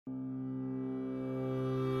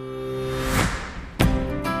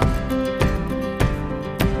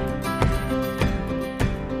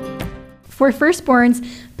For firstborns,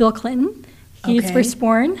 Bill Clinton. He's Okay.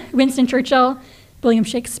 firstborn. Winston Churchill, William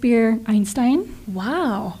Shakespeare, Einstein.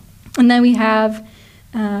 Wow. And then we have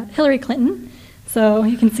Hillary Clinton. So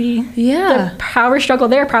you can see Yeah. the power struggle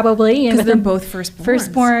there probably. And Because they're within both firstborns.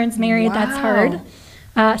 firstborns, married, that's hard.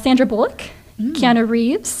 Sandra Bullock, Keanu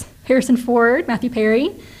Reeves, Harrison Ford, Matthew Perry,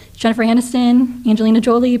 Jennifer Aniston, Angelina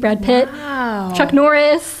Jolie, Brad Pitt, Wow. Chuck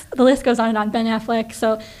Norris. The list goes on and on. Ben Affleck.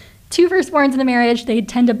 So two firstborns in a marriage, they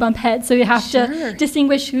tend to bump heads. So you have Sure. to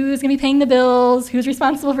distinguish who's going to be paying the bills, who's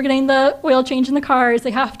responsible for getting the oil change in the cars.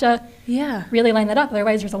 They have to Yeah. really line that up.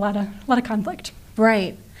 Otherwise, there's a lot of conflict.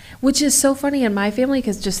 Right. Which is so funny in my family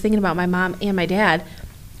because just thinking about my mom and my dad,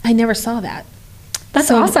 I never saw that. That's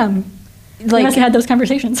So, awesome. Like, You must have had those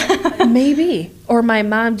conversations. maybe. Or my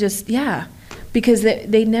mom just, yeah. Because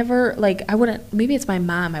they never, like, I wouldn't, maybe it's my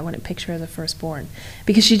mom I wouldn't picture as a firstborn.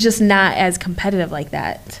 Because she's just not as competitive like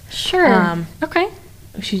that. Sure. Okay.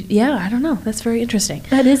 Yeah, I don't know. That's very interesting.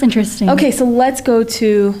 That is interesting. Okay, so let's go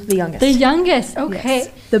to the youngest. The youngest. Okay. Yes.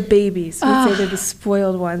 The babies. We'd say they're the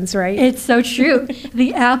spoiled ones, right? It's so true.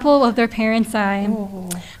 The apple of their parents' eye. Oh.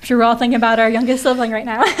 I'm sure we're all thinking about our youngest sibling right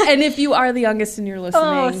now. And if you are the youngest and you're listening,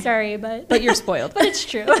 Oh, sorry, but you're spoiled. but it's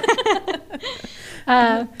true.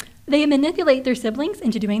 They manipulate their siblings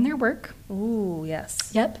into doing their work. Ooh,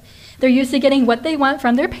 yes. Yep. They're used to getting what they want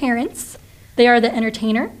from their parents. They are the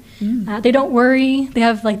entertainer. They don't worry. They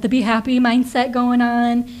have like the be happy mindset going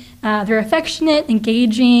on. They're affectionate,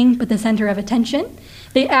 engaging, but the center of attention.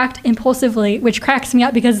 They act impulsively, which cracks me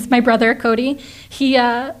up because my brother, Cody, he,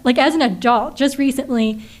 like as an adult, just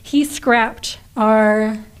recently, he scrapped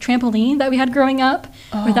our trampoline that we had growing up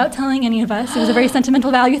without telling any of us. It was a very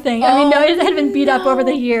sentimental value thing. I mean, no, it had been beat up over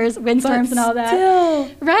the years, windstorms and all that.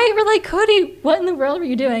 Still. Right? We're like, Cody, what in the world were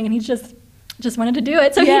you doing? And he just wanted to do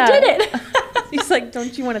it. So Yeah. he did it. He's like,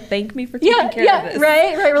 don't you want to thank me for taking care of this?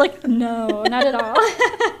 Right. We're like, no, not at all.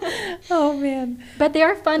 Oh, man. But they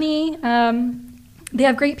are funny. They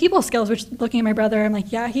have great people skills, which looking at my brother, I'm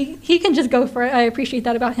like, yeah, he can just go for it. I appreciate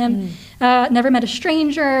that about him. Never met a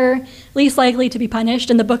stranger, least likely to be punished.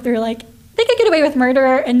 In the book, they're like, they could get away with murder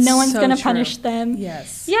and no one's So going to true. punish them.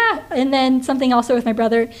 Yes. Yeah. And then something also with my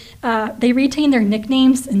brother, they retain their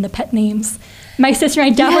nicknames and the pet names. My sister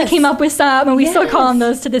and I definitely Yes. came up with some, and we still call him Yes.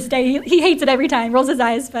 those to this day. He hates it every time, rolls his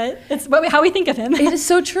eyes, but it's how we think of him. It is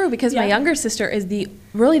so true because my Yeah. younger sister is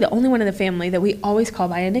really the only one in the family that we always call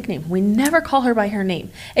by a nickname. We never call her by her name.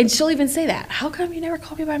 And she'll even say that. How come you never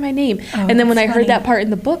call me by my name? Oh, and then when I that's heard funny. that part in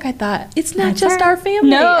the book, I thought, it's not That's just her. our family.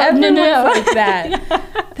 No, Everyone's no. like that.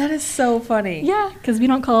 That is so funny. Yeah, because we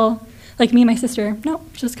don't call, like me and my sister, no,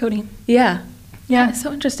 just Cody. Yeah. Yeah. That's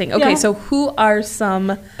so interesting. Okay, Yeah. so who are some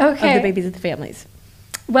of Okay. the babies of the families?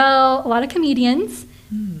 Well, a lot of comedians.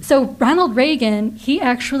 So Ronald Reagan, he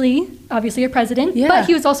actually, obviously a president, Yeah. but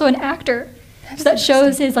he was also an actor. So that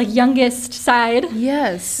shows his like youngest side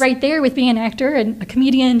Yes. right there with being an actor and a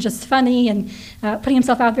comedian, just funny and putting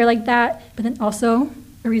himself out there like that, but then also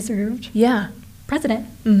a reserved Yeah. president.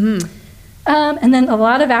 Mm-hmm. And then a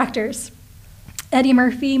lot of actors. Eddie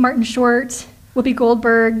Murphy, Martin Short, Whoopi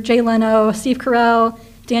Goldberg, Jay Leno, Steve Carell,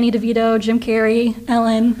 Danny DeVito, Jim Carrey,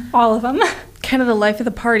 Ellen, all of them. Kind of the life of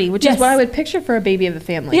the party, which Yes. is what I would picture for a baby of the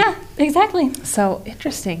family. Yeah, exactly. So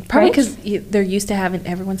interesting. Probably Right? because they're used to having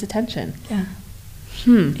everyone's attention. Yeah.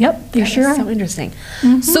 Hmm. Yep, you That sure is are. so interesting.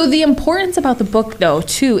 So the importance about the book, though,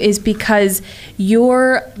 too, is because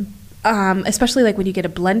you're, especially like when you get a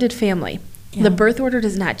blended family, Yeah. the birth order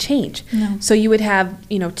does not change. No. So you would have,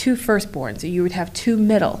 two firstborns, or you would have two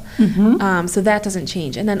middle. So that doesn't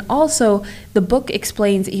change. And then also, the book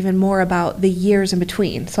explains even more about the years in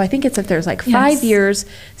between. So I think it's if there's like 5 Yes. years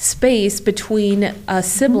space between a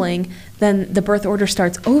sibling, then the birth order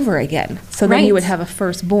starts over again. So then you Right. would have a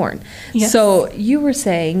firstborn. Yes. So you were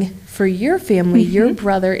saying for your family, your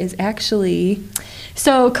brother is actually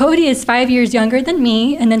So Cody is 5 years younger than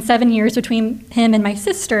me, and then 7 years between him and my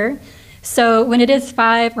sister. So when it is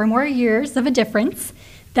 5 or more years of a difference,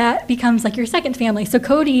 that becomes like your second family. So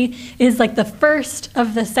Cody is like the first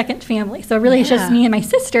of the second family. So really it's just Yeah. me and my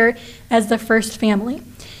sister as the first family.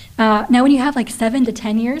 Now when you have like 7 to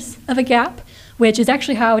 10 years of a gap, which is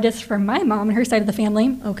actually how it is for my mom and her side of the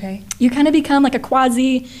family, okay. you kind of become like a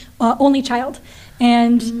quasi only child.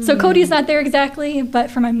 And so Cody's not there exactly, but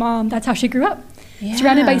for my mom, that's how she grew up.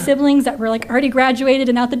 Surrounded by Yeah. siblings that were like already graduated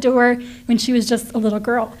and out the door when she was just a little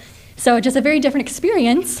girl. So just a very different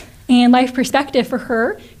experience, and life perspective for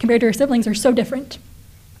her compared to her siblings are so different.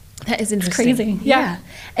 That is interesting. crazy. Yeah.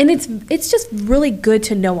 And it's just really good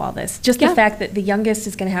to know all this. Just Yeah. the fact that the youngest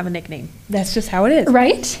is going to have a nickname. That's just how it is.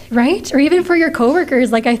 Right, right. Or even for your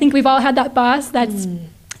coworkers, like I think we've all had that boss that's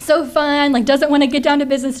so fun, like doesn't want to get down to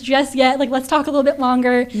business just yet. Like, let's talk a little bit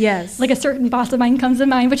longer. Yes. Like a certain boss of mine comes to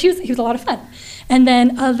mind, but he was a lot of fun. And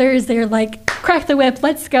then others, they're like, crack the whip,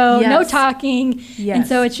 let's go, Yes. no talking. Yes. And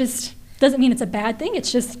so it just doesn't mean it's a bad thing.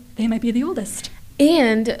 It's just they might be the oldest.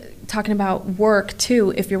 And talking about work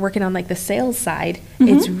too, if you're working on like the sales side,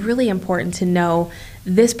 it's really important to know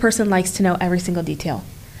this person likes to know every single detail.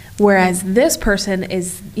 Whereas this person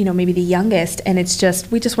is, maybe the youngest, and it's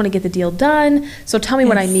just, we just want to get the deal done. So tell me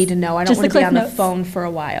what I Yes. need to know. I don't Just want the to be on cliff the notes. phone for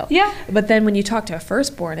a while. Yeah. But then when you talk to a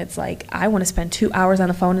firstborn, it's like, I want to spend 2 hours on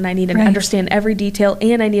the phone, and I need to Right. understand every detail,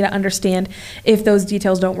 and I need to understand if those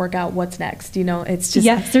details don't work out, what's next. It's just,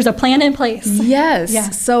 Yes, there's a plan in place. yes.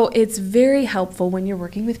 Yeah. So it's very helpful when you're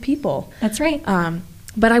working with people. That's right.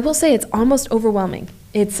 But I will say it's almost overwhelming.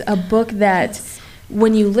 It's a book that Yes.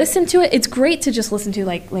 when you listen to it, it's great to just listen to,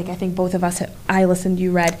 like I think both of us, I listened,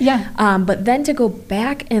 you read. Yeah. But then to go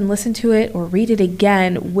back and listen to it or read it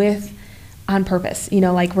again on purpose,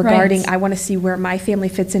 like regarding, Right. I want to see where my family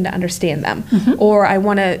fits in to understand them. Or I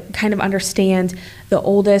want to kind of understand the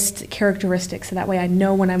oldest characteristics, so that way I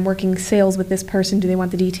know when I'm working sales with this person, do they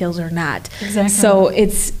want the details or not. Exactly. So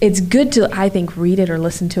it's good to, I think, read it or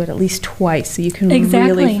listen to it at least twice so you can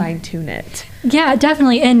Exactly. really fine tune it. Yeah,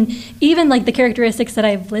 definitely. And even like the characteristics that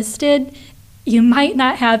I've listed, you might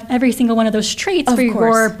not have every single one of those traits Of for your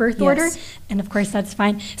course, birth yes. order. And of course, that's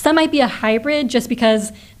fine. Some might be a hybrid just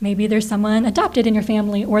because maybe there's someone adopted in your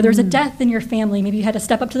family or there's a death in your family. Maybe you had to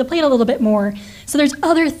step up to the plate a little bit more. So there's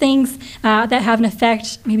other things that have an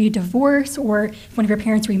effect, maybe divorce or if one of your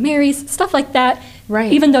parents remarries, stuff like that.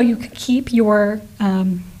 Right. Even though you keep your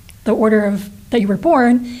the order of that you were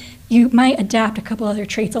born, you might adapt a couple other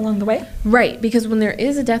traits along the way. Right, because when there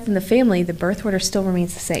is a death in the family, the birth order still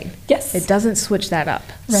remains the same. Yes. It doesn't switch that up.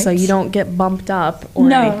 Right. So you don't get bumped up or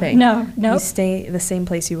No, anything. no. You stay the same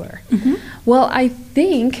place you were. Mm-hmm. Well, I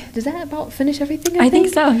think, does that about finish everything? I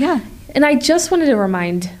think so, yeah. And I just wanted to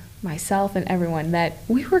remind myself and everyone that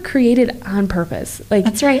we were created on purpose. Like,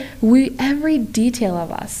 That's right. Every detail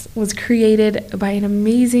of us was created by an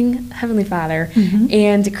amazing Heavenly Father Mm-hmm.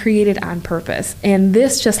 and created on purpose. And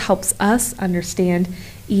this just helps us understand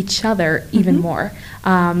each other even Mm-hmm. more.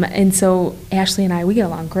 And so Ashley and I, we get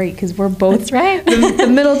along great because we're both That's right. the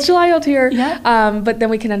middle child here. Yeah. But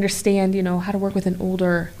then we can understand, how to work with an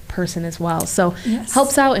older person as well. So Yes.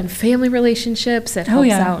 helps out in family relationships. It Oh, helps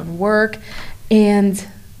yeah. out in work. And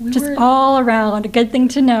Just all around a good thing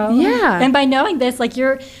to know. Yeah. And by knowing this, like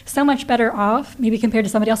you're so much better off, maybe compared to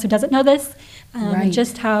somebody else who doesn't know this, Right. and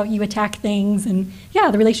just how you attack things and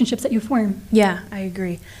the relationships that you form. Yeah, I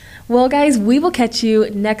agree. Well, guys, we will catch you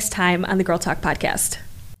next time on the Girl Talk podcast.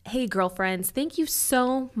 Hey, girlfriends, thank you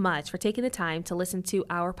so much for taking the time to listen to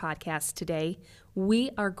our podcast today. We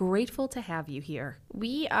are grateful to have you here.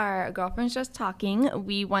 We are Girlfriends Just Talking.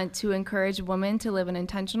 We want to encourage women to live an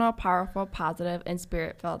intentional, powerful, positive, and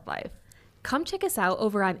spirit-filled life. Come check us out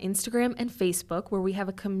over on Instagram and Facebook, where we have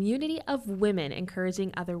a community of women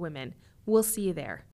encouraging other women. We'll see you there.